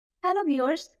Hello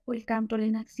viewers, welcome to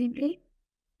LinuxSimply.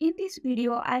 In this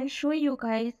video, I'll show you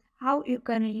guys how you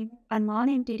can remove a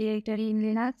non-empty directory in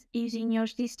Linux using your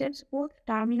system's both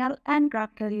terminal and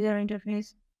graphical user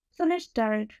interface. So let's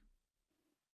start.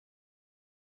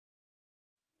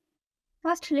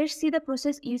 First, let's see the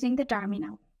process using the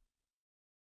terminal.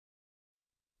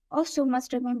 Also,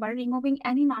 must remember removing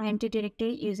any non-empty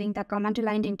directory using the command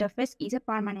line interface is a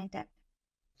permanent act.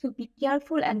 So be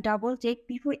careful and double check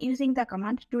before using the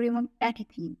command to remove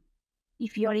anything.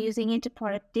 If you are using it for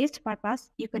a test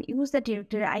purpose, you can use the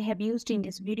directory I have used in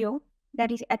this video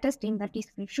that is attached in the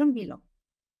description below.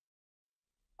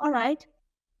 Alright,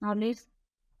 now let's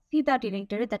see the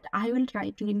directory that I will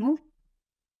try to remove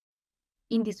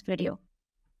in this video.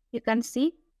 You can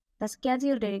see the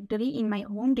schedule directory in my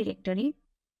home directory.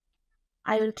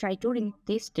 I will try to remove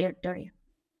this directory.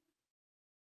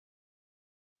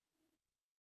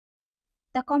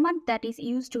 The command that is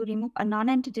used to remove a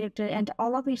non-empty directory and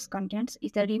all of its contents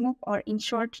is the remove or in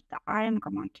short the rm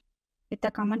command with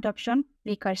the command option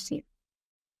recursive.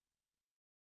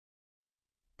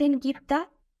 Then give the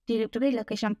directory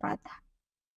location path.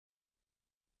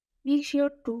 Be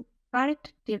sure to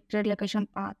correct directory location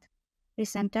path.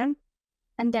 Press enter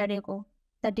and there you go.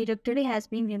 The directory has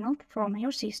been removed from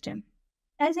your system.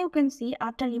 As you can see,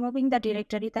 after removing the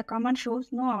directory, the command shows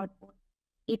no output.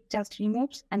 It just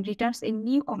removes and returns a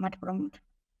new command prompt.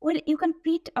 Well, you can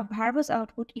print a verbose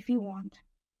output if you want.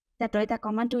 That way the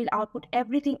command will output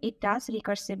everything it does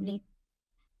recursively.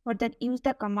 For that, use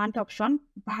the command option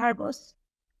verbose,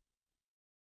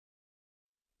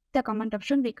 the command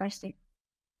option recursive,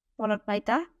 followed by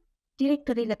the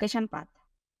directory location path.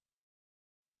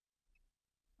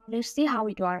 Let's see how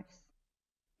it works.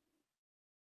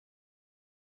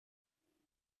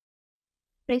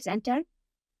 Press enter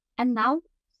and now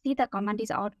see the command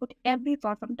is output every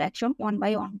performed action one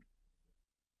by one.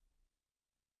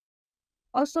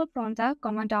 Also from the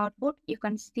command output, you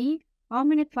can see how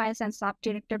many files and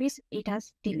subdirectories it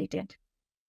has deleted.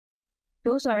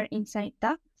 Those are inside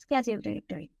the schedule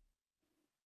directory.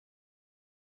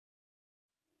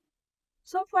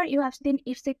 So far you have seen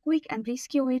it's a quick and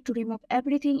risky way to remove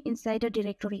everything inside a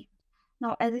directory.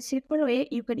 Now as a simpler way,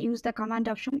 you can use the command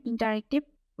option interactive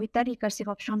with the recursive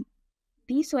option.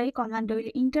 This way, command will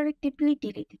interactively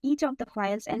delete each of the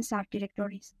files and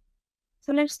subdirectories.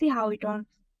 So let's see how it works.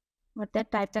 For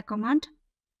that, type the command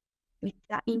with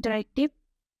the interactive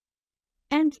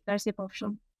and recursive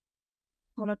option,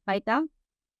 followed by the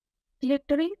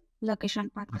directory location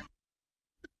path.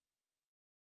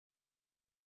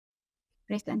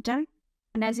 Press enter,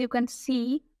 and as you can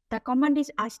see, the command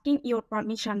is asking your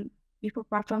permission before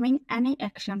performing any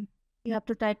action. You have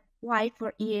to type Y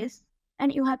for yes,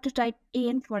 and you have to type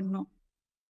N for no.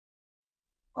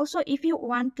 Also, if you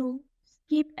want to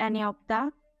skip any of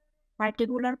the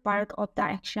particular part of the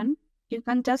action, you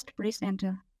can just press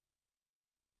enter.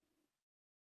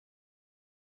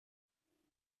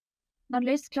 Now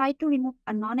let's try to remove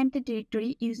a non-empty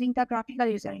directory using the graphical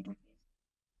user interface.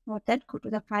 For that, go to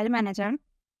the file manager,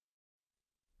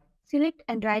 select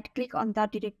and right click on the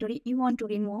directory you want to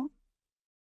remove,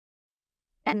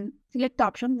 and select the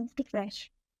option move to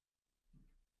trash.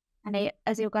 And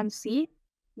as you can see,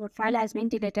 your file has been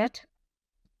deleted.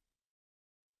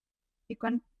 You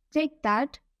can check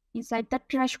that inside the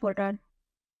trash folder.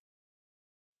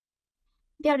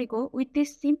 There you go. With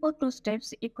these simple 2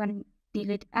 steps, you can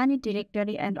delete any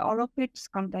directory and all of its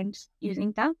contents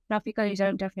using the graphical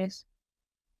user interface.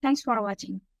 Thanks for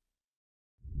watching.